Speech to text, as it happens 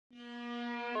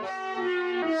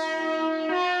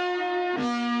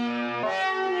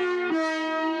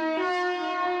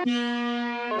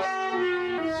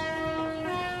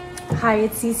Hi,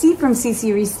 it's Cece from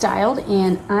Cece Restyled,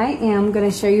 and I am going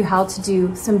to show you how to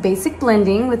do some basic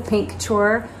blending with Paint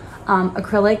Couture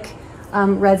acrylic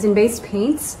resin-based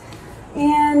paints.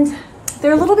 And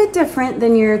they're a little bit different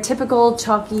than your typical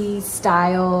chalky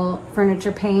style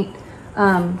furniture paint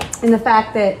in the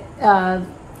fact that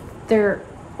they're,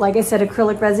 like I said,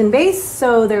 acrylic resin based,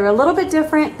 so they're a little bit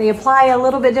different. They apply a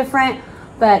little bit different,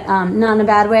 but not in a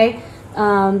bad way.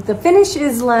 The finish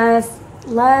is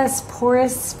less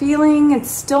porous feeling. It's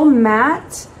still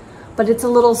matte, but it's a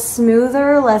little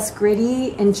smoother, less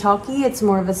gritty and chalky. It's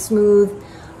more of a smooth,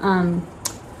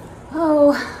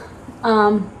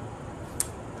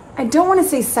 I don't want to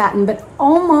say satin, but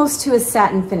almost to a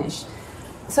satin finish.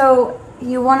 So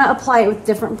you want to apply it with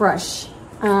different brush.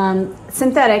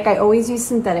 Synthetic, I always use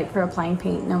synthetic for applying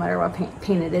paint, no matter what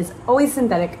paint it is, always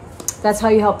synthetic. That's how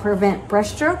you help prevent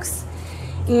brush strokes.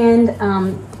 And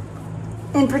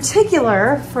in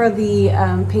particular, for the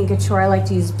Paint Couture, I like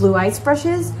to use blue ice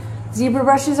brushes. Zebra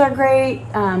brushes are great.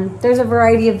 There's a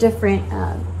variety of different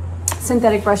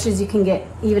synthetic brushes you can get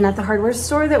even at the hardware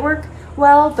store that work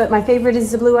well, but my favorite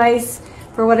is the blue ice.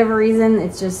 For whatever reason,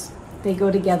 it's just, they go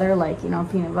together like, you know,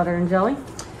 peanut butter and jelly.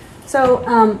 So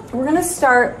we're gonna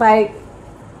start by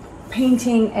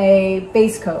painting a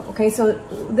base coat, okay? So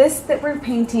this that we're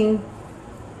painting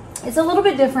is a little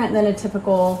bit different than a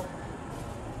typical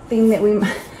thing that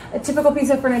a typical piece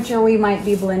of furniture we might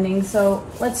be blending. So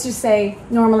let's just say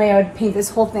normally I would paint this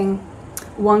whole thing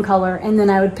one color, and then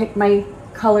I would pick my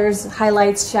colors,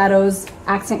 highlights, shadows,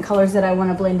 accent colors that I want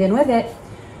to blend in with it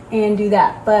and do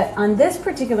that. But on this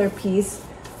particular piece,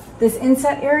 this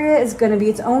inset area is going to be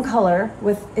its own color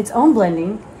with its own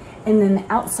blending, and then the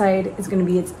outside is going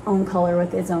to be its own color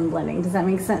with its own blending. Does that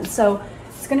make sense? So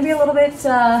it's going to be a little bit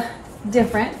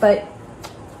different, but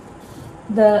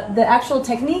the actual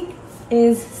technique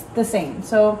is the same.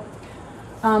 So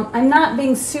I'm not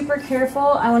being super careful.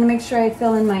 I want to make sure I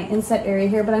fill in my inset area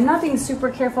here, but I'm not being super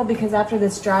careful because after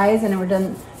this dries and we're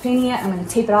done painting it, I'm going to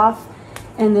tape it off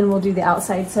and then we'll do the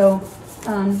outside. So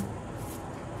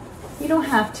you don't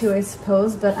have to, I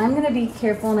suppose, but I'm going to be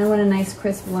careful and I want a nice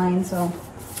crisp line, so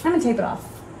I'm going to tape it off.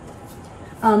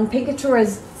 Paint Couture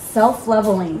is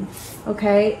self-leveling.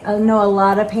 Okay, I know a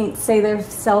lot of paints say they're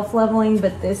self-leveling,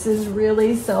 but this is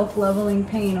really self-leveling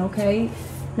paint, okay?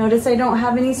 Notice I don't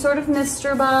have any sort of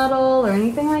mister bottle or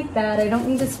anything like that. I don't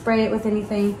need to spray it with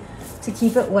anything to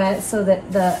keep it wet so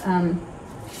that the,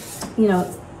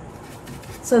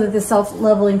 so that the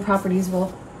self-leveling properties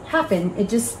will happen. It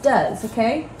just does,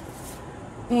 okay?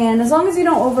 And as long as you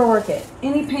don't overwork it.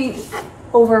 Any paint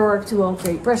overworked will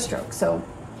create brush strokes. So,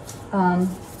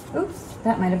 oops,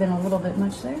 that might have been a little bit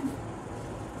much there.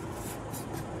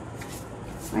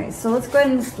 All right, so let's go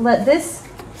ahead and let this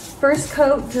first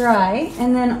coat dry,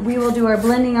 and then we will do our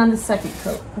blending on the second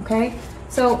coat, okay?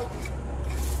 So,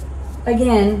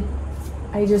 again,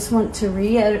 I just want to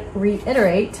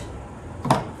reiterate,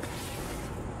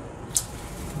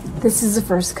 this is the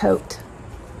first coat.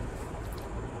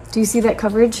 Do you see that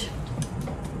coverage?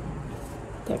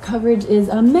 That coverage is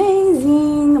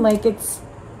amazing. Like,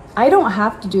 I don't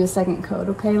have to do a second coat,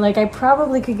 okay? Like, I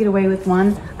probably could get away with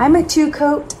one. I'm a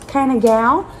two-coat kind of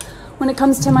gal when it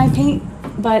comes to my paint,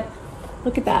 but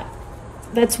look at that.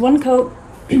 That's one coat,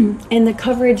 and the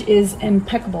coverage is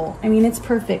impeccable. I mean, it's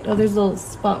perfect. Oh, there's a little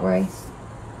spot where I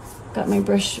got my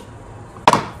brush,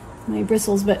 my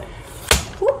bristles, but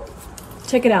whoop,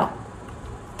 check it out.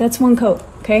 That's one coat,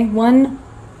 okay? One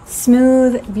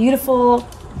smooth, beautiful,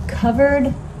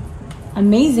 covered,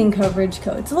 amazing coverage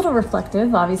coat. It's a little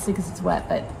reflective, obviously, because it's wet,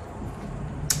 but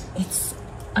it's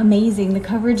amazing. The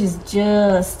coverage is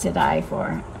just to die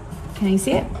for. Can you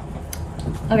see it?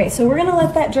 Okay, so we're gonna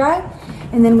let that dry,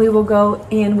 and then we will go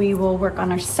and we will work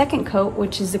on our second coat,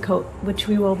 which is the coat which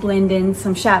we will blend in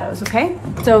some shadows, okay?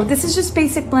 So this is just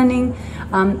basic blending,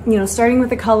 starting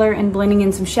with the color and blending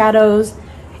in some shadows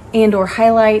and or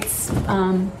highlights.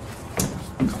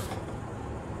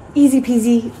 Easy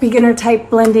peasy, beginner type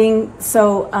blending.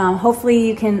 So hopefully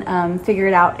you can figure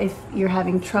it out if you're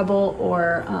having trouble,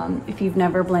 or if you've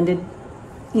never blended,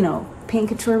 Paint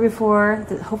Couture before.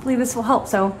 Hopefully this will help.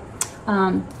 So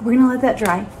we're gonna let that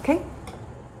dry, okay?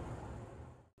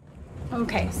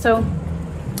 Okay, so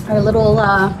our little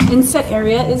inset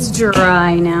area is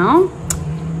dry now.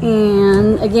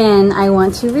 And again, I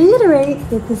want to reiterate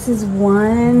that this is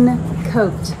one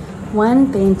coat,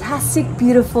 one fantastic,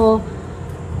 beautiful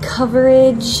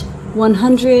coverage,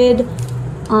 100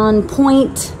 on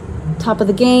point, top of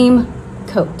the game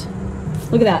coat.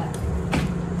 Look at that.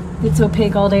 It's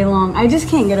opaque all day long. I just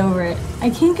can't get over it. I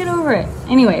can't get over it.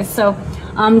 Anyway, so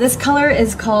this color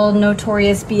is called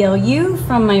Notorious BLU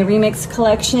from my Remix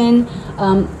collection.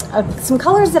 Some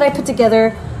colors that I put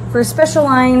together for a special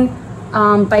line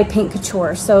by Paint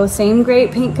Couture. So same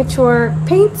great Paint Couture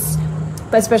paints,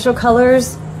 but special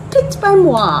colors picked by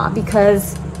moi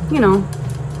because, you know,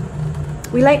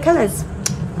 we like colors.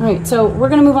 All right, so we're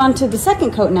gonna move on to the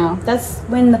second coat now. That's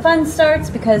when the fun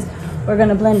starts because we're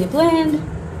gonna blend it blend.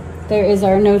 There is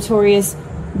our Notorious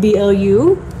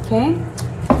BLU, okay?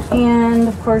 And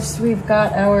of course we've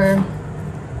got our,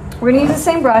 we're gonna use the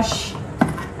same brush.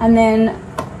 And then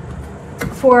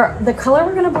for the color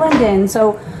we're gonna blend in,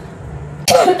 so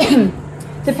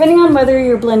depending on whether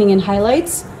you're blending in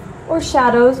highlights or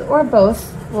shadows or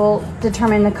both will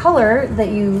determine the color that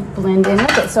you blend in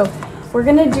with it. So we're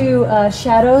gonna do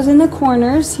shadows in the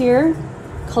corners here,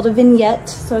 called a vignette.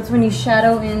 So it's when you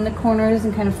shadow in the corners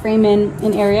and kind of frame in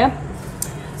an area.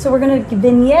 So we're gonna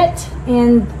vignette,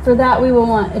 and for that we will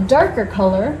want a darker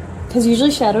color, because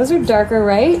usually shadows are darker,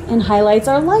 right? And highlights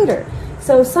are lighter.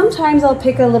 So sometimes I'll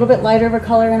pick a little bit lighter of a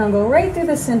color and I'll go right through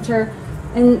the center,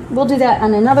 and we'll do that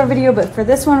on another video, but for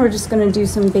this one we're just gonna do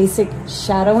some basic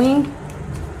shadowing,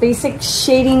 basic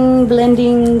shading,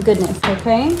 blending goodness,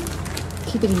 okay?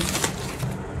 Keep it easy.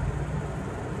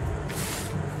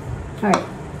 All right.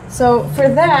 So for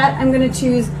that, I'm going to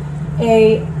choose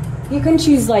you can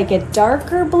choose like a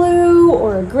darker blue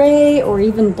or a gray or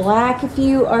even black if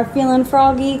you are feeling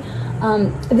froggy.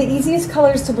 The easiest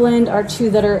colors to blend are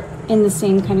two that are in the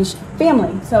same kind of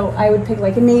family. So I would pick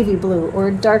like a navy blue or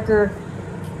a darker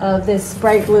of this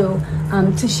bright blue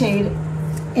to shade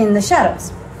in the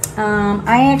shadows.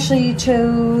 I actually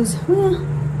chose,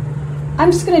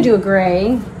 I'm just going to do a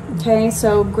gray. Okay,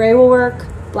 so gray will work.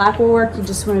 Black will work. You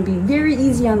just want to be very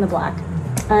easy on the black.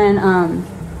 And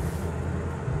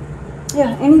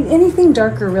yeah, anything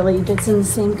darker really that's in the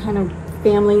same kind of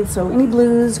family. So any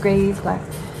blues, grays, black.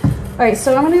 All right,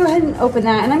 so I'm going to go ahead and open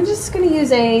that. And I'm just going to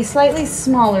use a slightly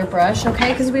smaller brush,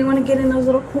 okay? Because we want to get in those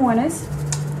little corners.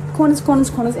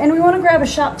 Corners. And we want to grab a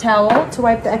shop towel to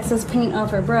wipe the excess paint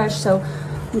off our brush. So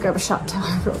let me grab a shop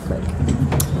towel real quick.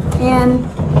 And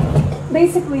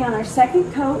basically on our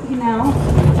second coat, you know,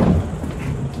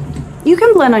 you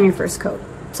can blend on your first coat.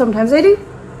 Sometimes I do,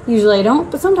 usually I don't,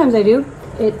 but sometimes I do.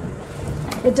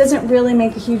 It doesn't really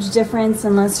make a huge difference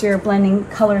unless you're blending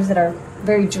colors that are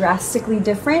very drastically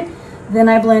different. Then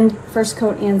I blend first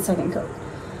coat and second coat,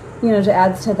 you know, to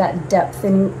add to that depth.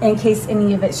 And in case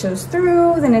any of it shows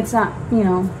through, then it's not, you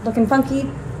know, looking funky.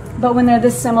 But when they're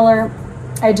this similar,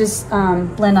 I just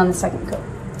blend on the second coat.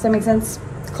 Does that make sense?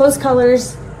 Close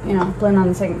colors, you know, blend on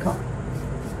the second coat.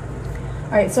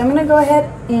 All right, so I'm gonna go ahead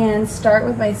and start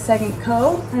with my second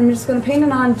coat. I'm just gonna paint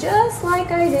it on just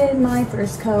like I did my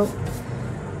first coat.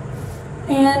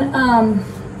 And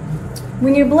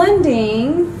when you're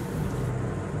blending,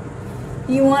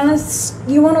 you wanna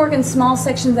work in small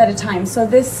sections at a time. So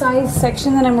this size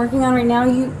section that I'm working on right now,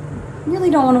 you really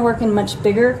don't wanna work in much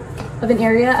bigger of an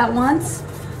area at once,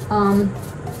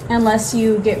 unless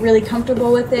you get really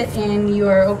comfortable with it and you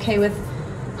are okay with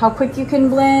how quick you can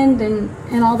blend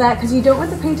and all that, because you don't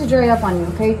want the paint to dry up on you,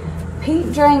 okay?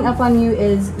 Paint drying up on you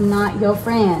is not your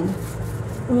friend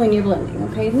when you're blending,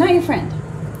 okay? Not your friend.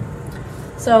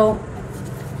 So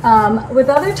with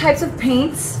other types of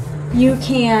paints, you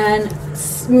can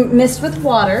mist with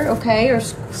water, okay? Or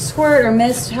squirt or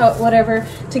mist, whatever,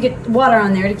 to get water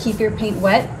on there to keep your paint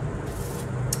wet.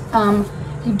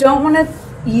 You don't want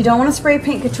to spray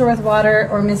Paint Couture with water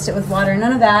or mist it with water,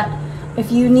 none of that. If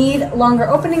you need longer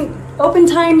open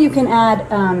time, you can add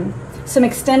some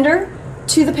extender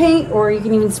to the paint, or you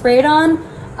can even spray it on,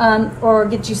 or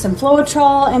get you some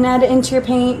Floetrol and add it into your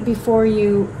paint before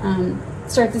you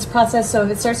start this process. So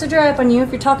if it starts to dry up on you,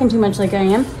 if you're talking too much like I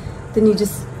am, then you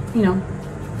just, you know,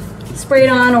 spray it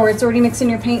on, or it's already mixed in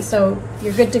your paint, so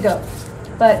you're good to go.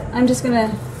 But I'm just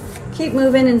gonna keep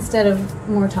moving instead of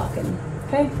more talking,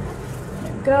 okay?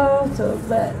 Go, so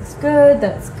that's good.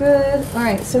 All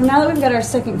right, so now that we've got our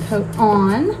second coat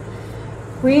on,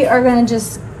 we are going to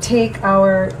just take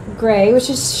our gray, which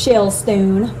is shale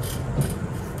stone.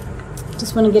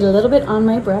 Just want to get a little bit on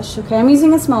my brush, okay? I'm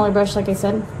using a smaller brush, like I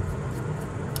said.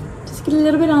 Just get a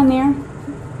little bit on there.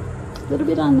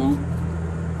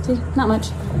 See, not much.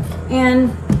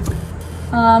 And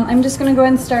I'm just going to go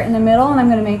ahead and start in the middle, and I'm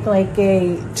going to make like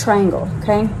a triangle,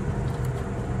 okay?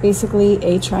 Basically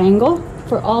a triangle.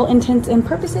 For all intents and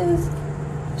purposes,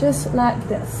 just like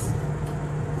this.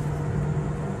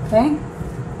 Okay?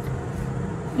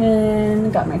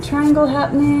 And got my triangle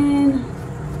happening.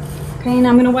 Okay,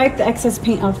 now I'm gonna wipe the excess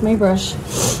paint off my brush.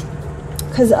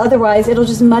 because otherwise it'll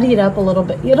just muddy it up a little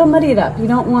bit. It'll muddy it up. You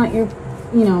don't want your,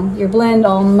 you know, your blend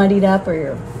all muddied up, or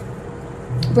your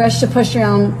brush to push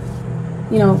around,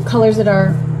 you know, colors that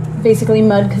are basically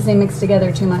mud because they mix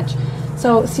together too much.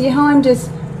 So see how I'm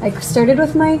just, I started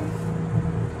with my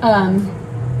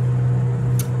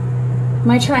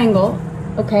my triangle,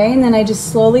 okay, and then I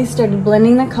just slowly started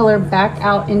blending the color back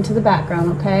out into the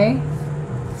background, okay?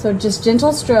 So just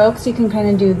gentle strokes. You can kind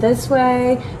of do this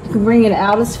way. You can bring it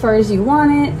out as far as you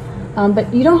want it,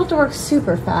 but you don't have to work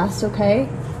super fast, okay?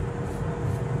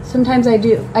 Sometimes I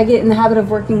get in the habit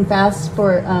of working fast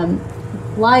for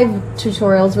live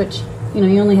tutorials, which, you know,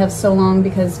 you only have so long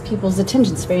because people's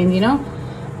attention span, you know?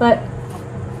 But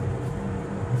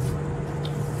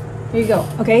there you go.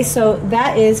 Okay, so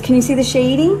that is, can you see the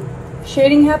shading?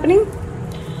 Shading happening?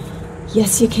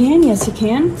 Yes, you can. Yes, you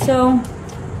can. So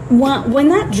when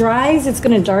that dries, it's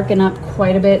going to darken up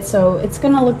quite a bit. So it's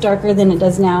going to look darker than it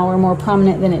does now, or more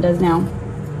prominent than it does now.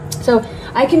 So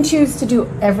I can choose to do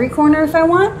every corner if I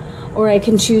want, or I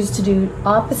can choose to do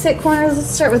opposite corners. Let's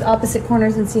start with opposite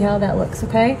corners and see how that looks,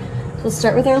 okay? So we'll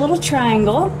start with our little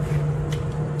triangle,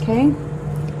 okay?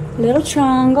 Little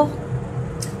triangle.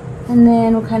 And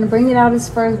then we'll kind of bring it out as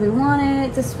far as we want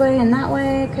it, this way and that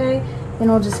way, okay? Then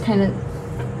we'll just kind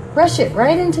of brush it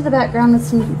right into the background with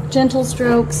some gentle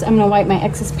strokes. I'm gonna wipe my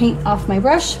excess paint off my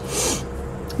brush.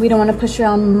 We don't wanna push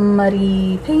around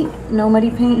muddy paint, no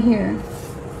muddy paint here.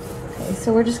 Okay,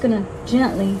 so we're just gonna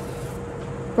gently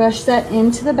brush that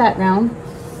into the background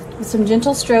with some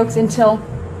gentle strokes until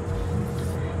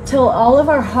all of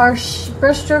our harsh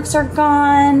brush strokes are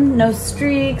gone, no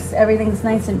streaks, everything's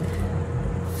nice and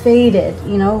faded,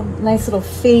 you know, nice little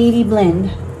fadey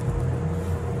blend.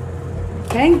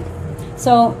 Okay,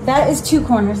 so that is 2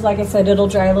 corners. Like I said, it'll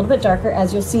dry a little bit darker,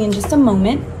 as you'll see in just a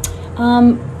moment.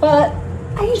 But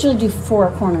I usually do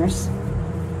 4 corners.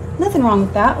 Nothing wrong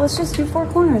with that. Let's just do 4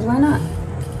 corners. Why not?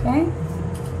 Okay.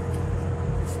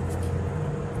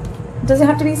 It doesn't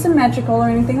have to be symmetrical or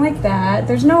anything like that.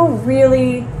 There's no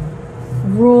really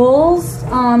rules.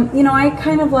 You know, I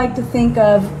kind of like to think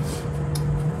of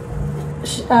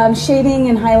shading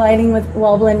and highlighting with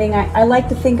while blending. I like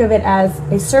to think of it as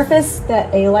a surface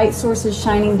that a light source is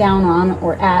shining down on,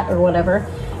 or at, or whatever.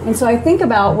 And so I think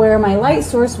about where my light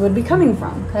source would be coming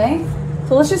from, okay?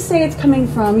 So let's just say it's coming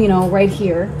from, you know, right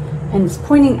here, and it's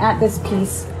pointing at this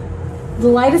piece. The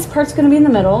lightest part's going to be in the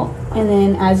middle, and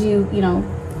then as you know,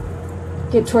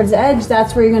 get towards the edge,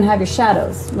 that's where you're going to have your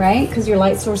shadows, right? Because your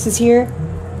light source is here,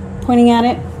 pointing at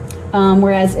it.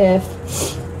 Whereas if,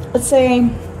 let's say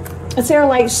our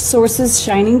light source is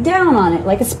shining down on it,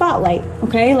 like a spotlight,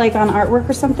 okay? Like on artwork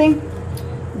or something.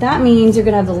 That means you're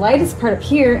gonna have the lightest part up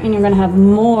here, and you're gonna have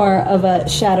more of a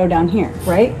shadow down here,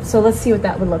 right? So let's see what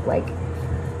that would look like.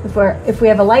 If we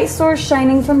have a light source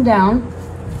shining from down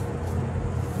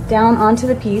onto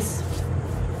the piece,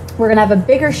 we're gonna have a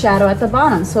bigger shadow at the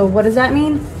bottom. So what does that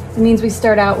mean? It means we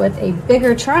start out with a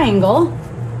bigger triangle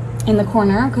in the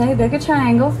corner, okay? Bigger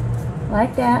triangle,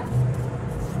 like that.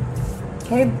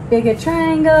 Okay, bigger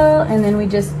triangle, and then we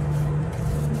just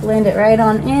blend it right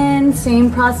on in. Same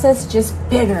process, just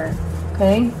bigger,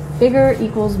 okay? Bigger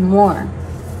equals more,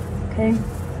 okay?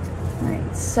 All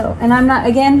right, so, and I'm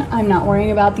not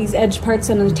worrying about these edge parts.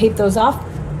 I'm gonna tape those off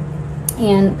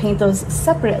and paint those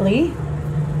separately.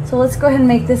 So let's go ahead and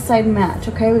make this side match,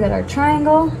 okay? We got our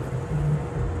triangle.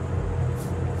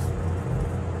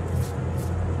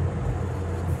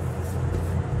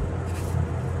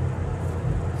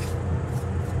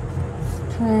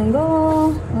 Triangle,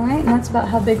 all right, and that's about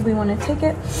how big we want to take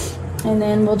it. And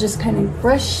then we'll just kind of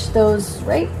brush those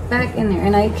right back in there.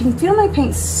 And I can feel my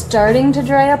paint starting to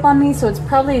dry up on me, so it's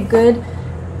probably a good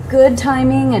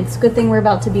timing. It's a good thing we're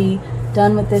about to be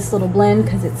done with this little blend,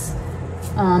 because it's,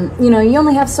 you know, you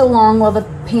only have so long while the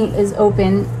paint is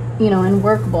open, you know, and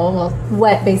workable, well,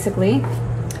 wet basically.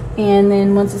 And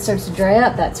then once it starts to dry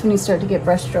up, that's when you start to get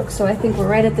brush strokes. So I think we're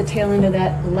right at the tail end of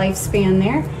that lifespan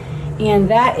there. And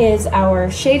that is our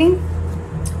shading.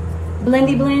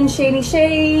 Blendy blend, shady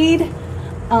shade.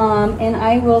 And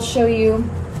I will show you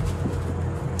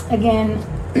again,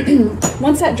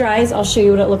 once that dries, I'll show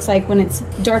you what it looks like when it's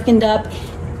darkened up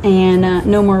and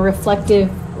no more reflective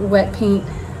wet paint.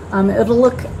 It'll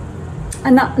look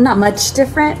not much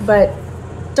different, but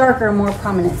darker, more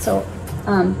prominent. So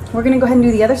we're gonna go ahead and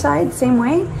do the other side, same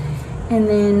way. And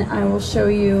then I will show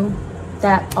you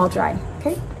that all dry,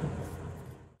 okay?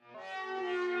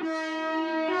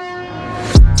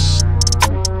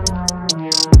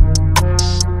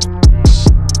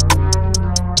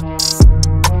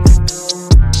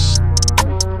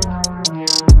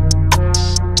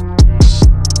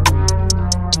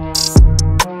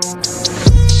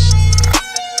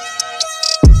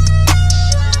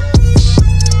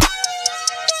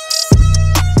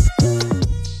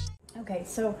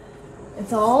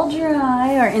 it's all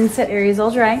dry, our inset area is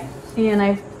all dry, and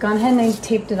I've gone ahead and I've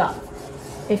taped it off.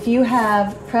 If you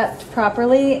have prepped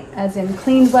properly, as in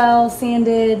cleaned well,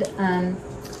 sanded,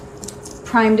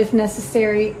 primed if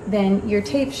necessary, then your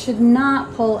tape should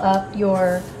not pull up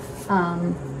your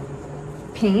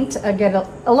paint. I get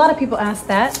a lot of people ask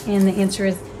that, and the answer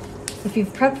is if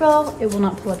you've prepped well, it will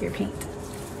not pull up your paint.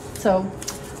 So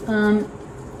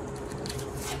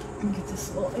get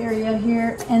this little area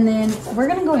here, and then we're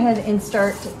gonna go ahead and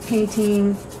start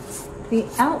painting the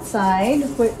outside,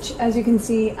 which, as you can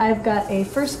see, I've got a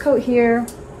first coat here.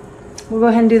 We'll go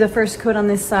ahead and do the first coat on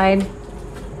this side,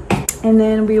 and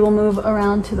then we will move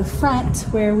around to the front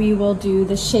where we will do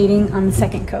the shading on the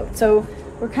second coat. So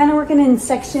we're kind of working in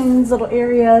sections, little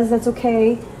areas. That's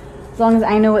okay, as long as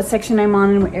I know what section I'm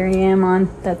on and what area I'm on.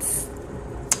 That's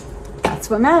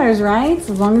what matters, right?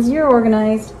 As long as you're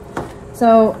organized.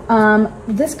 So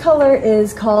this color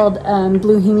is called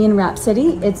Bohemian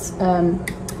Rhapsody. It's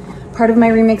part of my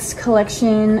remix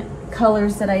collection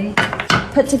colors that I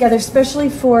put together especially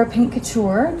for Paint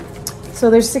Couture. So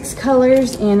there's 6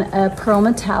 colors in a pearl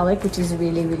metallic, which is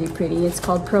really, really pretty. It's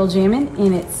called Pearl Jammin',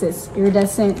 and it's this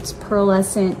iridescent,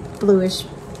 pearlescent, bluish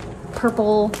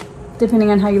purple, depending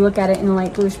on how you look at it, in a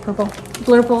light bluish purple,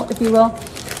 blurple, if you will.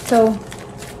 So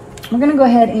we're gonna go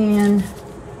ahead and,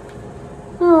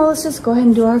 let's just go ahead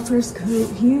and do our first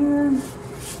coat here.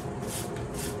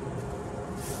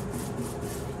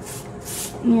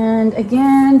 And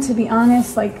again, to be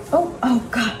honest, like, oh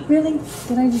God, really?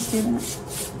 Did I just do that?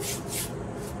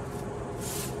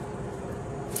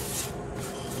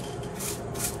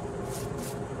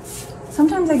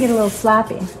 Sometimes I get a little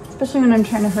flappy, especially when I'm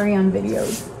trying to hurry on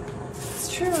videos. It's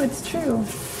true.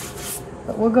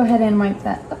 But we'll go ahead and wipe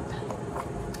that up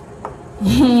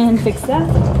and fix that.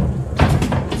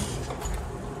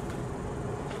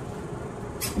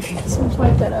 Okay, so let's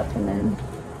wipe that up and then,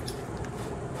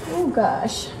 oh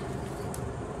gosh.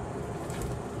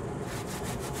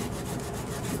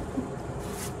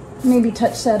 Maybe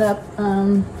touch that up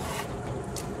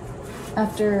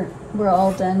after we're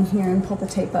all done here and pull the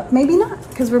tape up. Maybe not,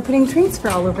 because we're putting transfer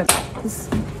all over that. This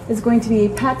is going to be a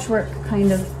patchwork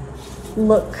kind of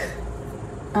look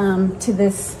to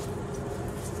this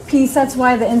piece. That's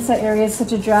why the inset area is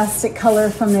such a drastic color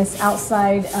from this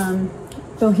outside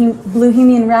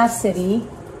Bohemian Rhapsody.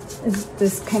 Is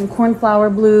this kind of cornflower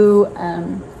blue,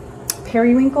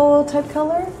 periwinkle type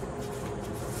color.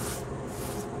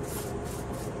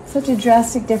 Such a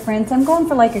drastic difference. I'm going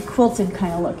for like a quilted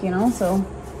kind of look, you know? So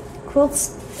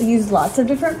quilts use lots of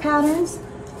different patterns,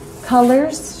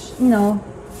 colors, you know,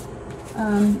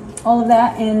 all of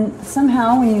that, and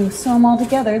somehow when you sew them all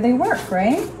together, they work,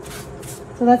 right?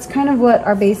 So that's kind of what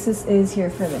our basis is here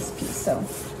for this piece. So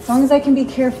as long as I can be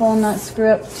careful and not screw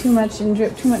up too much and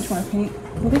drip too much more paint,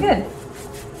 we'll be good,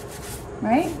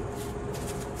 right?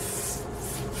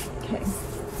 Okay.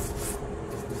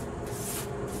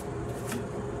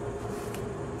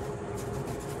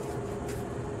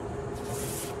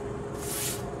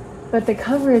 But the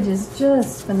coverage is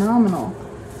just phenomenal,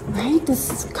 right?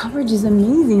 This coverage is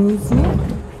amazing, you see it?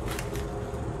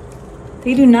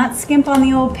 They do not skimp on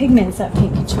the old pigments at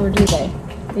Paint Couture, do they?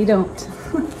 They don't.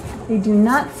 They do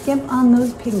not skimp on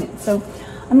those pigments. So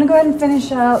I'm gonna go ahead and finish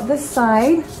out this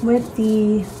side with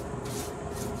the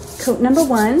coat number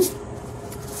 1.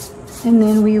 And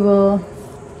then we will,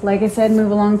 like I said, move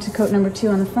along to coat number 2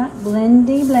 on the front.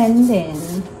 Blendy blend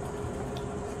in.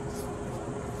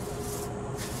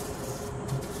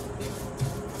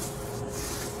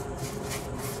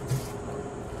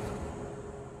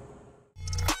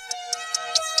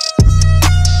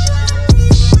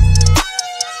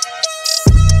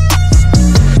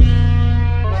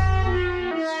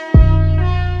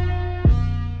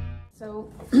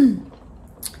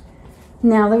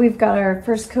 Now that we've got our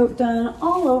first coat done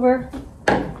all over,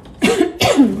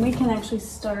 we can actually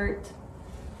start.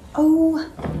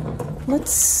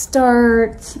 Let's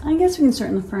start. I guess we can start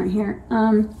in the front here.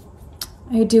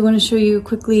 I do want to show you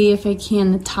quickly, if I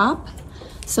can, the top.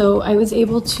 So I was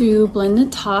able to blend the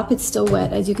top. It's still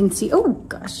wet, as you can see. Oh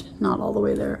gosh, not all the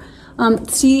way there.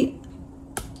 See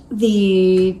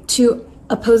the 2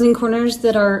 opposing corners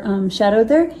that are shadowed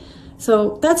there?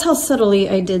 So that's how subtly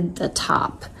I did the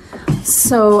top.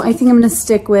 So I think I'm gonna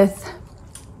stick with,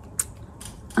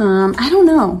 I don't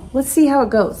know. Let's see how it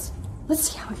goes.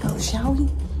 Let's see how it goes, shall we?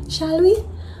 Shall we?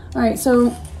 All right,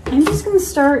 so I'm just gonna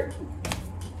start,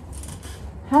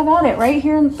 have at it right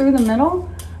here and through the middle.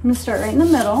 I'm gonna start right in the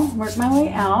middle, work my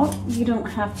way out. You don't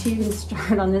have to, you can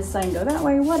start on this side and go that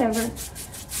way, whatever.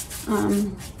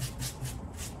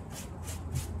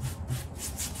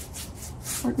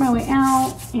 Work my way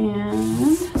out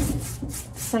and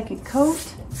second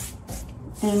coat.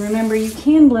 And remember, you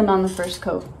can blend on the first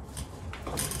coat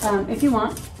if you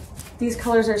want. These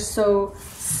colors are so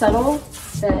subtle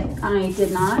that I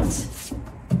did not.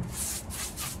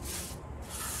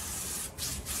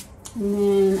 And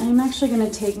then I'm actually going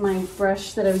to take my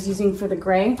brush that I was using for the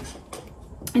gray.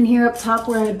 And here up top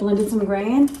where I blended some gray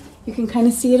in, you can kind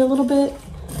of see it a little bit.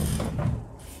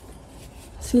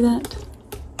 See that?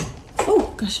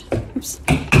 Oh, gosh. Oops.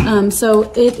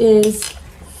 So it is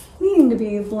needing to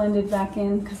be blended back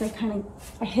in because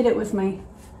I hit it with my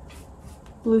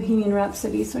Bohemian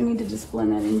Rhapsody, so I need to just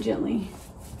blend that in gently.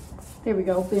 There we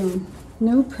go, boom.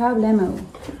 No problemo.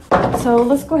 So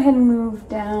let's go ahead and move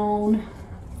down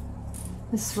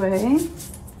this way.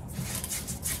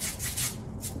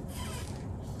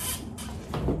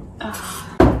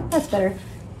 That's better.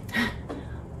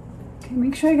 Okay,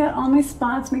 make sure I got all my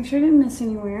spots, make sure I didn't miss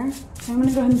anywhere. So I'm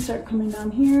gonna go ahead and start coming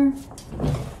down here.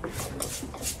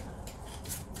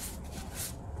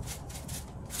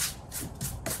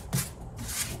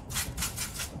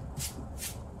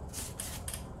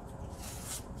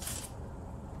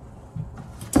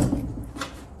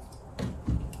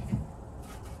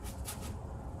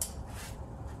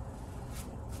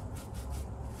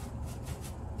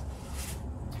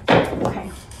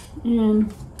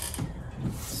 And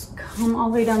just come all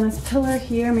the way down this pillar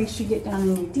here. Make sure you get down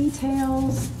in your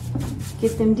details.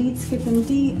 Get them deets, get them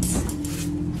deets.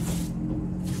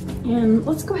 And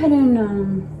let's go ahead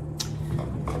and,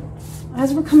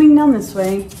 as we're coming down this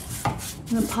way,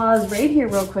 I'm gonna pause right here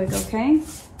real quick, okay?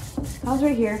 Pause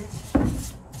right here.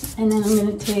 And then I'm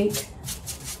gonna take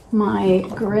my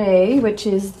gray, which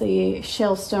is the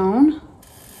shell stone.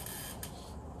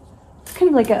 It's kind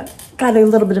of like got a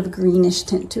little bit of a greenish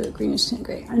tint to it, greenish tint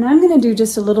gray. And I'm gonna do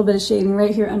just a little bit of shading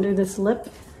right here under this lip,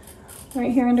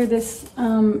 right here under this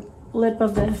lip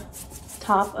of the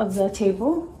top of the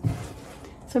table.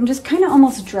 So I'm just kind of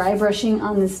almost dry brushing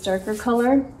on this darker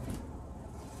color.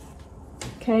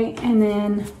 Okay, and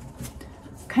then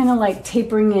kind of like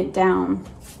tapering it down,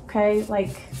 okay?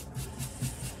 Like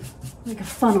a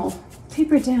funnel,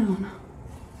 taper it down.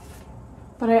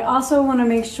 But I also want to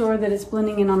make sure that it's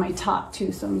blending in on my top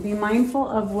too. So be mindful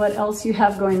of what else you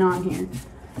have going on here.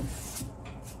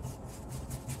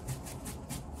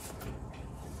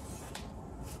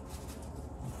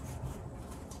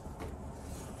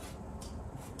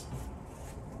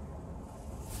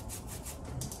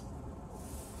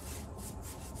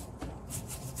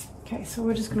 Okay, so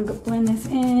we're just going to go blend this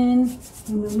in.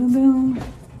 Boom, boom, boom, boom.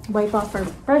 Wipe off our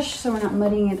brush so we're not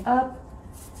muddying it up.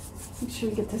 Make sure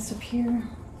we get this up here.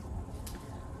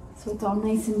 So it's all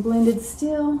nice and blended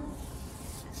still.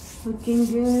 Looking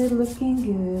good, looking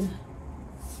good.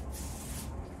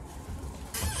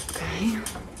 Okay.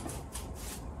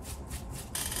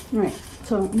 All right,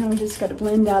 so now we just gotta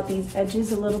blend out these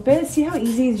edges a little bit. See how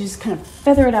easy you just kind of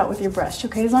feather it out with your brush,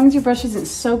 okay? As long as your brush isn't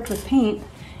soaked with paint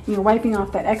and you're wiping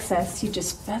off that excess, you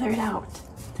just feather it out.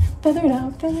 Feather it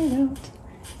out, feather it out.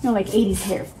 You know, like 80s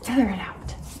hair, feather it out.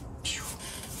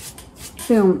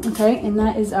 Boom, okay, and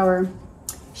that is our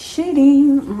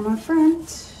shading on our front.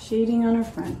 Shading on our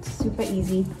front, super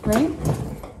easy, right?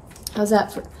 How's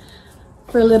that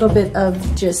for a little bit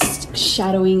of just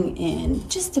shadowing in,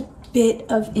 just a bit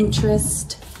of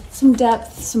interest, some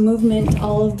depth, some movement,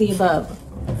 all of the above.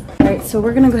 All right, so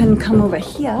we're gonna go ahead and come over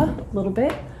here a little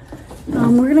bit.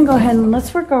 We're gonna go ahead and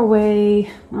let's work our way,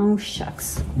 oh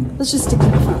shucks. Let's just stick to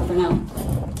the front for now,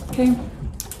 okay?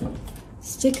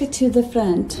 Stick it to the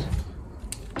front.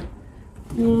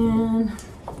 And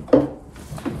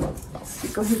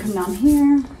let's go ahead and come down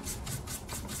here.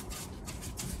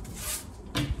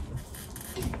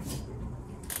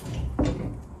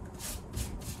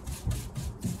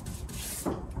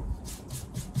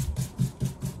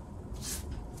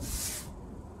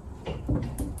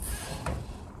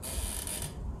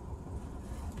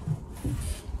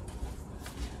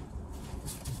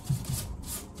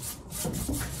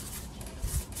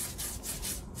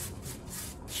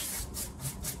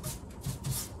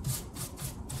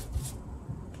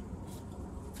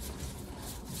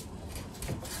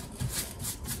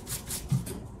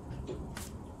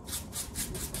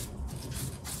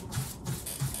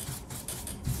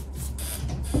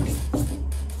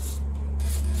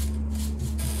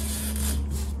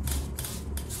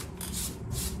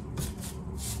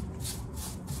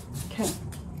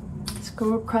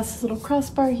 Go across this little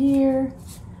crossbar here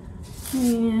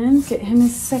and get him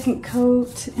his second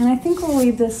coat. And I think we'll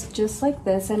leave this just like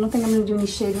this. I don't think I'm going to do any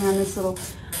shading on this little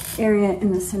area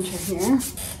in the center here.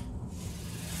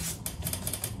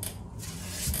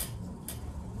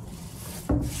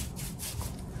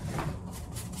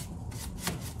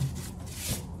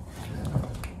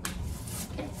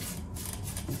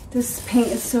 This paint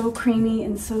is so creamy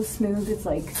and so smooth. It's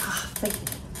like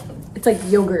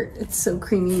yogurt. It's so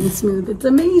creamy and smooth. It's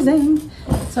amazing.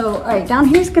 So, all right, down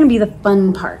here's gonna be the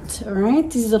fun part, all right?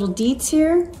 These little deets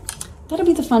here, that'll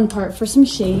be the fun part for some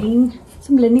shading,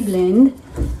 some blendy blend.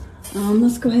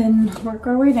 Let's go ahead and work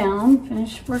our way down,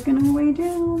 finish working our way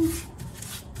down.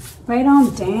 Right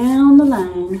on down the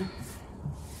line.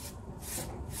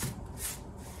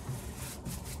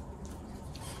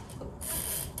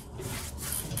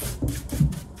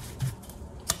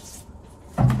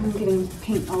 I'm getting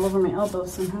paint all over my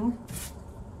elbows somehow.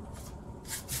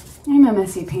 I'm a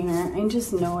messy painter. I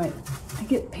just know it. I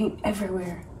get paint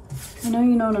everywhere. I know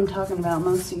you know what I'm talking about,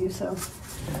 most of you, so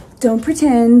don't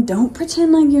pretend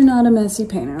like you're not a messy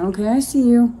painter, okay? I see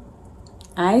you.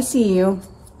 I see you.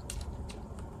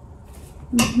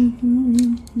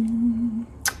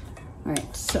 All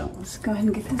right, so let's go ahead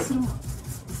and get this little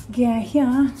guy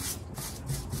here.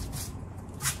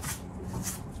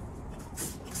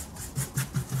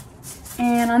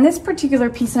 And on this particular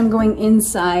piece, I'm going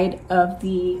inside of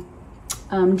the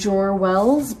drawer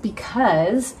wells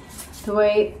because the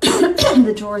way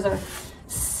the drawers are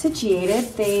situated,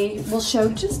 they will show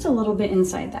just a little bit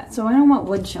inside that. So I don't want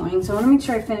wood showing, so I want to make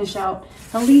sure I finish out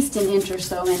at least an inch or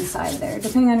so inside there,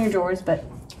 depending on your drawers, but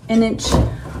an inch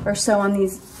or so on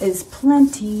these is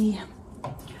plenty.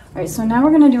 All right, so now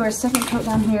we're going to do our second coat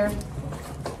down here.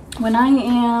 When I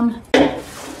am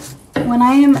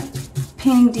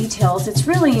painting details, it's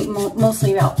really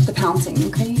mostly about the pouncing,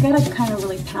 okay? You gotta kind of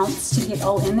really pounce to get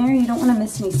all in there. You don't want to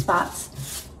miss any spots.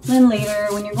 Then later,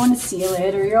 when you're going to seal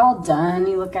it or you're all done,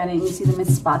 you look at it and you see the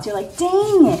missed spots, you're like,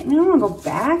 dang it, I don't want to go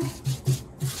back.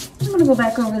 I don't want to go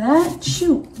back over that,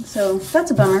 shoot. So that's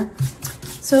a bummer.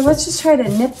 So let's just try to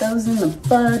nip those in the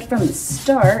bud from the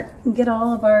start and get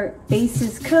all of our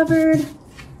bases covered.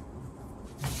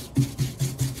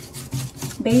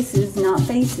 Bases, not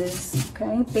faces,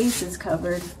 okay? Bases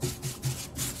covered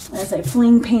as I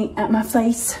fling paint at my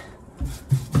face.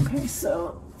 Okay,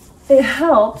 so it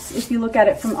helps if you look at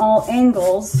it from all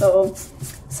angles, so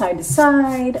side to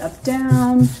side, up,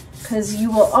 down, because you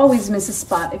will always miss a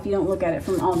spot if you don't look at it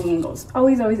from all the angles.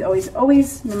 Always, always, always,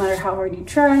 always, no matter how hard you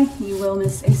try, you will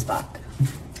miss a spot.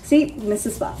 See, miss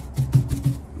a spot.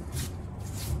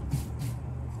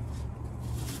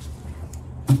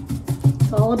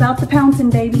 It's all about the pouncing,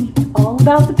 baby. All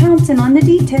about the pouncing on the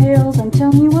details. I'm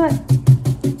telling you what.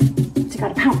 You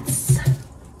gotta pounce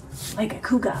like a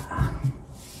cougar.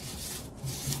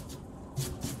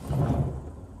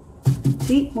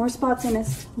 See, more spots I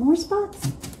missed. More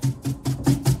spots.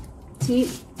 See,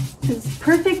 as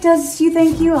perfect as you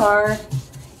think you are,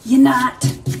 you're not.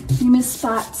 You miss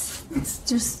spots. It's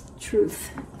just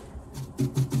truth.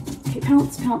 Okay,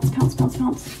 pounce, pounce, pounce, pounce,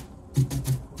 pounce.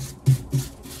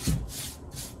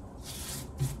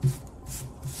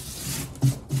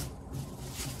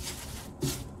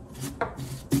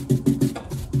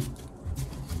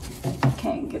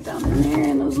 Get down in there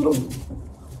and those little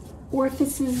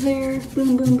orifices there.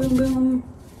 Boom, boom, boom, boom.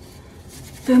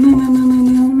 Boom, boom, boom, boom,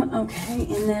 boom, boom. Okay,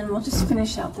 and then we'll just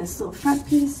finish out this little front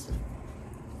piece.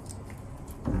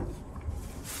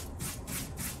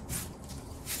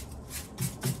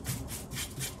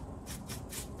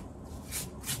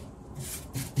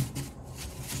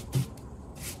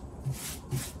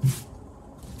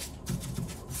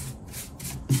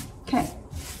 Okay.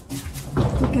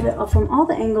 Look at it from all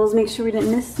the angles. Make sure we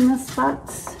didn't miss no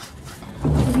spots.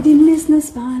 We didn't miss no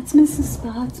spots. Miss the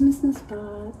spots. Miss the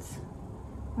spots.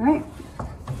 All right.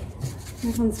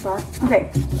 There's one spot.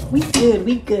 Okay. We good.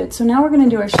 We good. So now we're gonna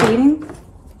do our shading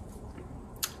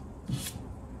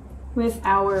with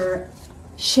our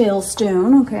shale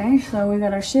stone. Okay. So we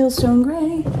got our shale stone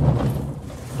gray,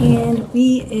 and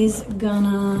we is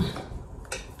gonna.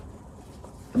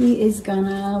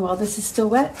 While this is still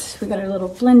wet, we got our little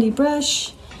blendy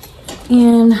brush,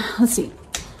 and let's see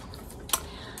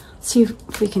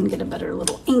if we can get a better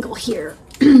little angle here,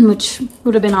 which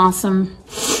would have been awesome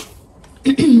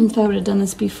if I would have done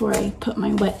this before I put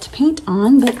my wet paint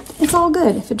on, but it's all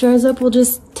good. If it dries up, we'll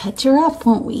just touch her up,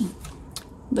 won't we?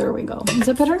 There we go. Is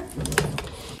that better?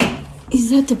 Is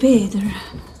that better?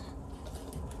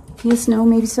 Yes, no,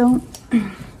 maybe so.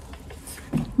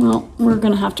 Well, we're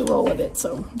gonna have to roll with it,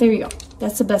 so there you go.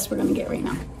 That's the best we're gonna get right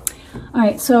now. All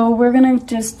right, so we're gonna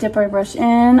just dip our brush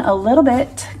in a little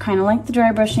bit, kind of like the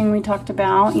dry brushing we talked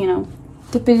about, you know,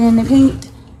 dip it in the paint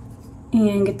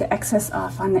and get the excess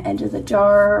off on the edge of the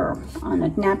jar or on a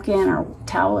napkin or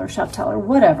towel or shop towel or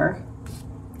whatever,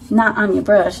 not on your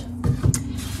brush.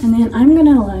 And then I'm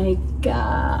gonna like,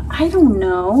 I don't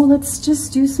know, let's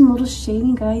just do some little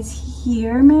shading guys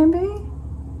here maybe.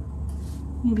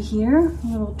 maybe here, a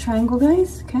little triangle,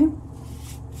 guys, okay?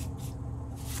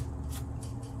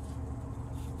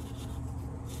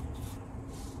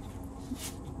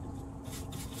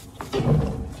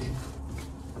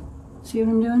 See what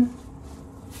I'm doing?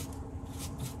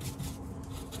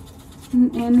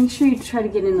 And make sure you try to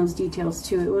get in those details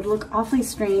too. It would look awfully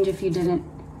strange if you didn't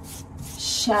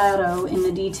shadow in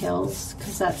the details,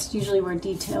 because that's usually where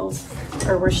details,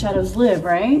 or where shadows live,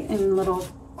 right? In little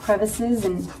crevices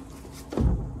and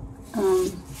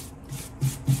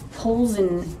holes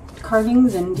and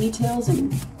carvings and details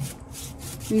and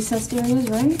recessed areas,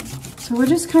 right? So we're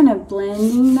just kind of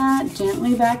blending that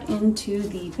gently back into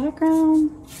the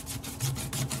background,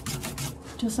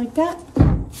 just like that.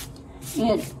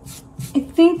 And I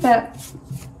think that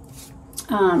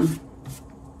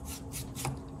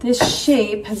this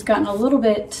shape has gotten a little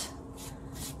bit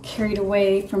carried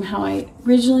away from how I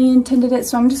originally intended it.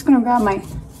 So I'm just going to grab my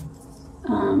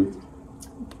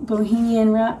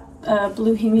Bohemian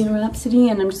Rhapsody,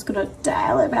 and I'm just going to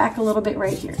dial it back a little bit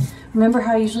right here. Remember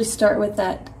how I usually start with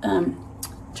that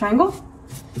triangle?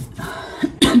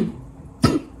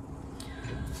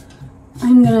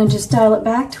 I'm going to just dial it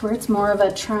back to where it's more of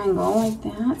a triangle like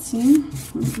that, see?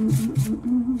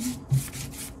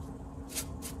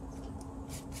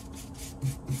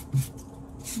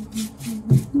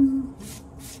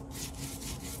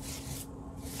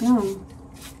 Boom.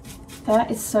 That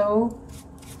is so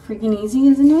freaking easy,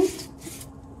 isn't it?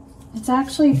 It's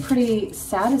actually pretty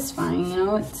satisfying, you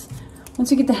know? It's,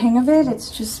 once you get the hang of it, it's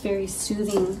just very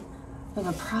soothing of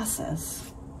a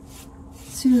process.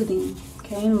 Soothing.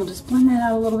 Okay, and we'll just blend that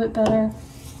out a little bit better.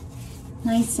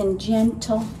 Nice and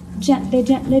gentle. Gently,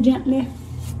 gently, gently.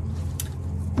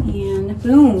 And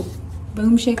boom.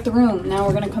 Boom, shake the room. Now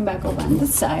we're going to come back over on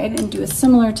this side and do a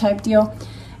similar type deal,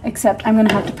 except I'm going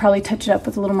to have to probably touch it up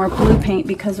with a little more blue paint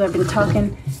because I've been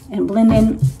talking and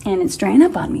blending and it's drying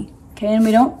up on me. Okay, and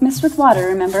we don't mess with water,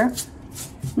 remember?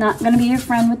 Not going to be your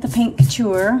friend with the Paint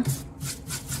Couture.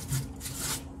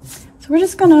 So we're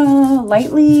just going to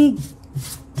lightly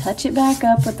touch it back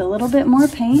up with a little bit more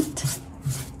paint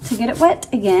to get it wet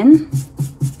again.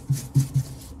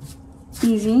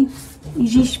 Easy,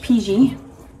 easy peasy.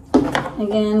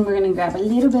 Again, we're going to grab a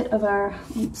little bit of our,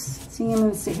 oops, see, I'm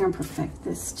going to sit here and perfect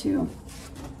this too.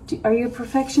 Are you a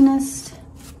perfectionist?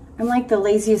 I'm like the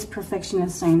laziest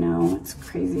perfectionist I know. It's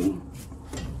crazy.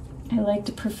 I like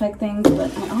to perfect things,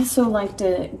 but I also like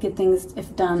to get things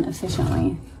done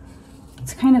efficiently.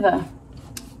 It's kind of a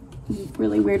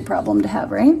really weird problem to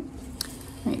have, right? All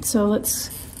right, so let's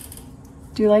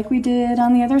do like we did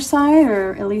on the other side,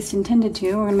 or at least intended to.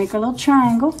 We're going to make our little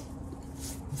triangle.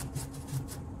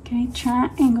 Okay,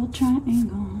 triangle,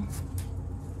 triangle.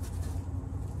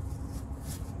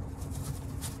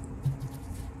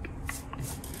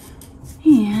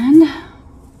 And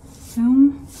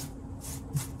boom.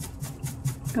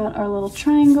 Got our little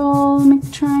triangle, make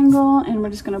a triangle, and we're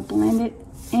just going to blend it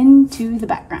into the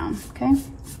background, okay?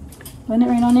 Blend it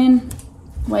right on in.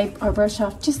 Wipe our brush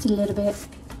off just a little bit.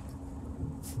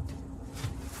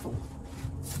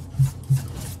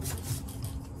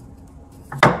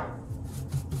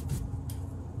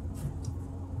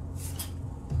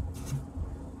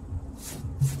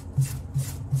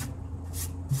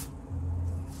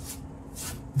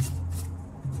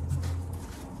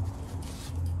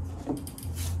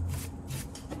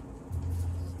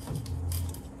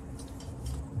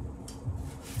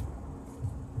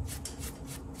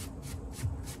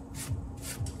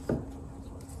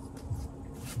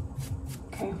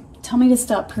 Tell me to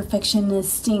stop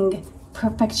perfectionisting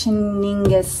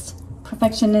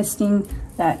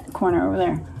that corner over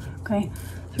there. Okay,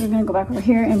 so we're gonna go back over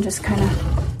here and just kind of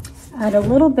add a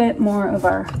little bit more of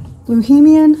our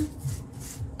Bohemian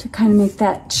to kind of make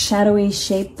that shadowy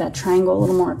shape, that triangle, a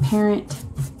little more apparent.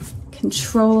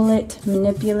 Control it,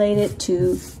 manipulate it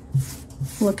to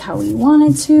look how we want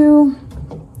it to.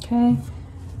 Okay,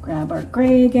 grab our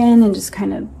gray again and just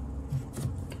kind of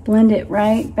blend it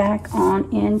right back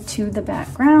on into the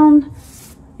background,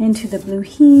 into the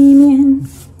Bohemian.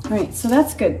 All right, so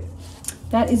that's good.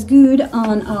 That is good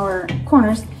on our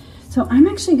corners. So I'm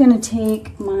actually going to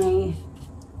take my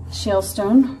shale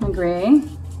stone, my gray, and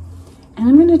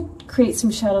I'm going to create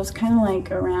some shadows kind of like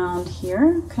around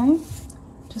here, okay?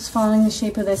 Just following the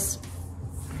shape of this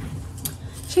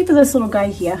little guy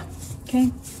here,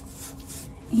 okay?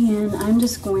 And I'm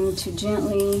just going to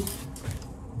gently,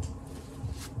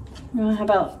 how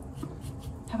about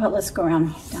let's go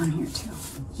around down here too.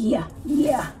 Yeah,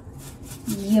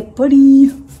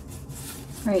 buddy. All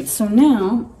right, so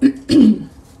now, excuse me,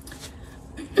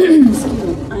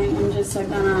 I am just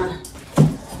gonna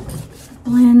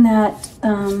blend that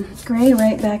gray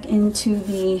right back into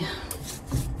the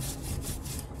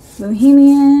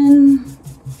Bohemian.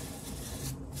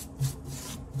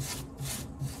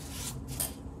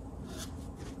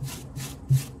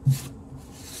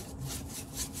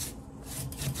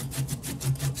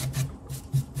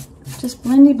 Just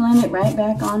blend it right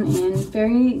back on in.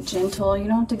 Very gentle. You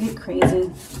don't have to get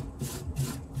crazy.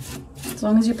 As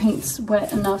long as your paint's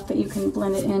wet enough that you can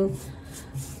blend it in,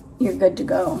 you're good to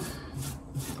go.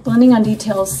 Blending on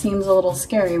details seems a little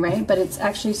scary, right? But it's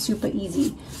actually super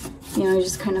easy. You know, you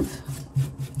just kind of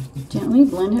gently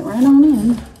blend it right on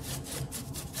in.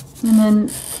 And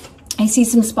then I see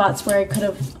some spots where I could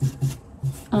have,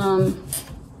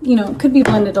 you know, it could be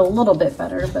blended a little bit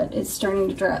better, but it's starting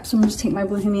to drop. So I'm gonna just take my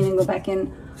Bohemian and go back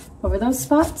in over those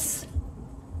spots.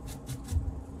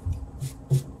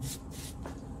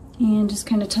 And just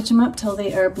kind of touch them up till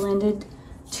they are blended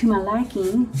to my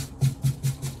liking.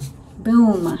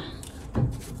 Boom.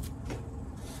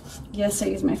 Yes, I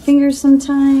use my fingers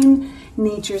sometime.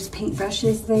 Nature's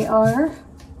paintbrushes they are.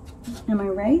 Am I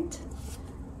right?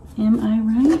 Am I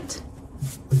right?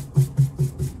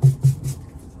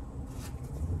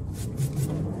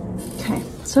 Okay,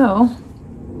 so.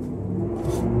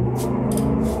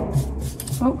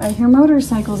 Oh, I hear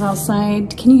motorcycles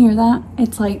outside. Can you hear that?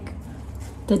 It's like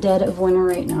the dead of winter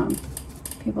right now.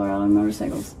 People are out on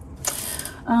motorcycles.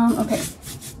 Okay.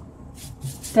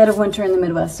 Dead of winter in the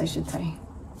Midwest, I should say.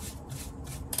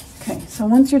 Okay, so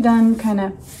once you're done kind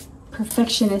of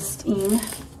perfectionisting,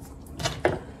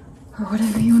 or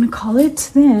whatever you want to call it,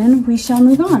 then we shall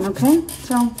move on, okay?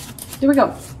 So, here we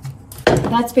go.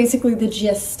 That's basically the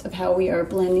gist of how we are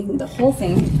blending the whole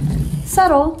thing.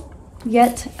 Subtle,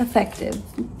 yet effective.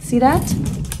 See that?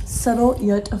 Subtle,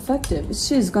 yet effective.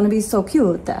 She's gonna be so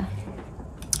cute. All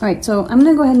right, so I'm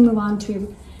gonna go ahead and move on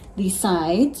to the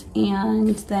sides, and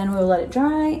then we'll let it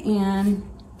dry, and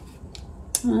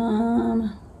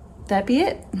that be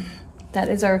it. That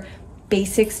is our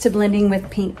basics to blending with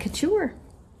Paint Couture.